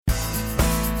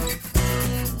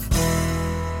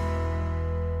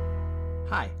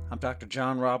Hi, I'm Dr.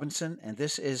 John Robinson, and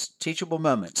this is Teachable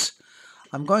Moments.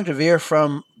 I'm going to veer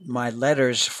from my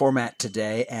letters format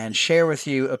today and share with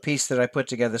you a piece that I put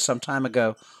together some time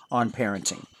ago on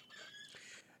parenting.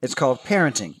 It's called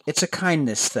Parenting. It's a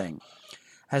kindness thing.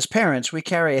 As parents, we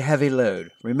carry a heavy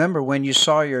load. Remember when you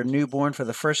saw your newborn for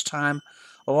the first time?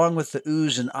 Along with the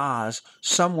oohs and ahs,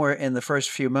 somewhere in the first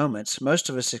few moments, most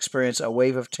of us experience a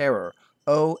wave of terror.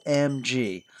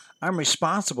 OMG. I'm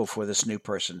responsible for this new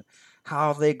person.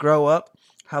 How they grow up,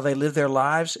 how they live their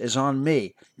lives is on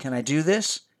me. Can I do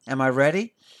this? Am I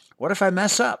ready? What if I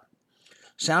mess up?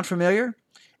 Sound familiar?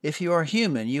 If you are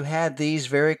human, you had these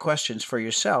very questions for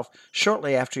yourself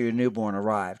shortly after your newborn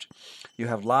arrived. You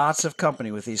have lots of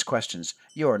company with these questions.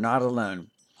 You are not alone.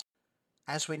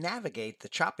 As we navigate the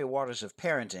choppy waters of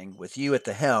parenting with you at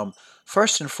the helm,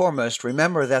 first and foremost,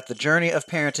 remember that the journey of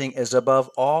parenting is above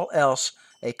all else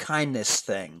a kindness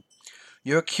thing.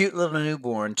 Your cute little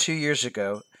newborn 2 years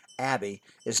ago, Abby,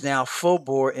 is now full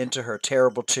bore into her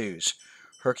terrible twos.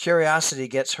 Her curiosity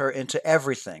gets her into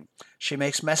everything. She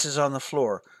makes messes on the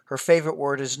floor. Her favorite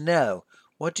word is no.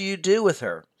 What do you do with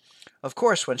her? Of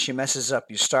course, when she messes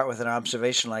up, you start with an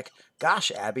observation like,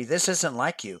 "Gosh, Abby, this isn't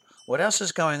like you. What else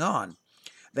is going on?"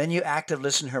 Then you actively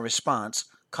listen to her response,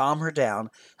 calm her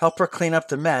down, help her clean up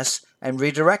the mess, and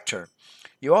redirect her.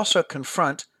 You also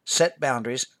confront, set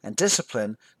boundaries, and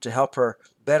discipline to help her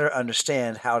better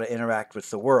understand how to interact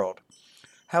with the world.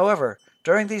 However,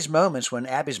 during these moments when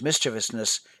Abby's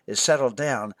mischievousness is settled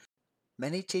down,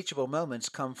 many teachable moments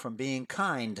come from being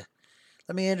kind.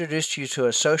 Let me introduce you to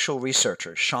a social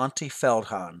researcher, Shanti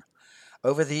Feldhahn.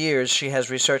 Over the years, she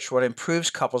has researched what improves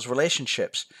couples'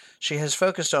 relationships. She has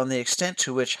focused on the extent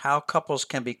to which how couples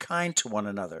can be kind to one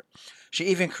another. She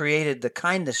even created the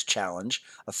Kindness Challenge,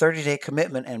 a 30-day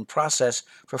commitment and process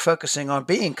for focusing on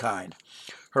being kind.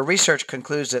 Her research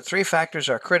concludes that 3 factors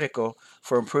are critical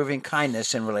for improving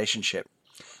kindness in relationship: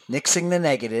 nixing the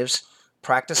negatives,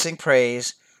 practicing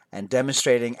praise, and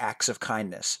demonstrating acts of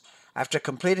kindness. After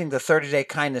completing the 30-day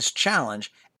Kindness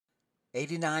Challenge,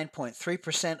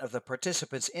 89.3% of the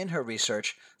participants in her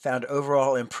research found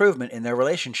overall improvement in their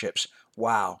relationships.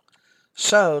 Wow.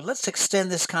 So let's extend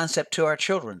this concept to our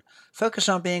children. Focus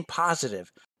on being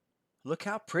positive. Look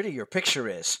how pretty your picture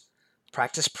is.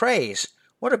 Practice praise.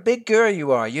 What a big girl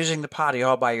you are using the potty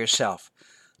all by yourself.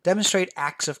 Demonstrate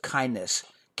acts of kindness.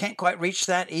 Can't quite reach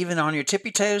that even on your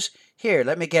tippy toes? Here,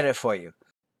 let me get it for you.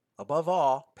 Above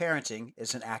all, parenting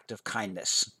is an act of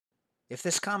kindness. If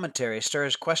this commentary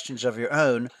stirs questions of your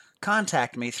own,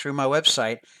 contact me through my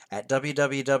website at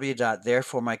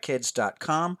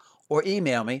www.thereformykids.com or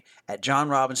email me at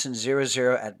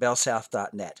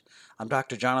johnrobinson00@bellsouth.net. I'm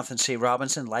Dr. Jonathan C.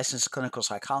 Robinson, licensed clinical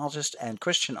psychologist and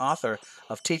Christian author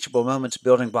of Teachable Moments,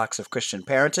 Building Blocks of Christian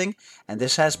Parenting, and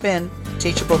this has been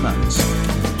Teachable Moments.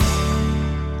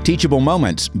 Teachable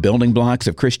Moments, Building Blocks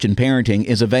of Christian Parenting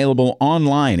is available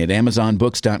online at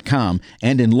amazonbooks.com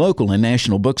and in local and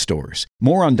national bookstores.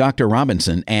 More on Dr.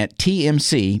 Robinson at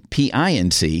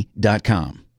tmcpinc.com.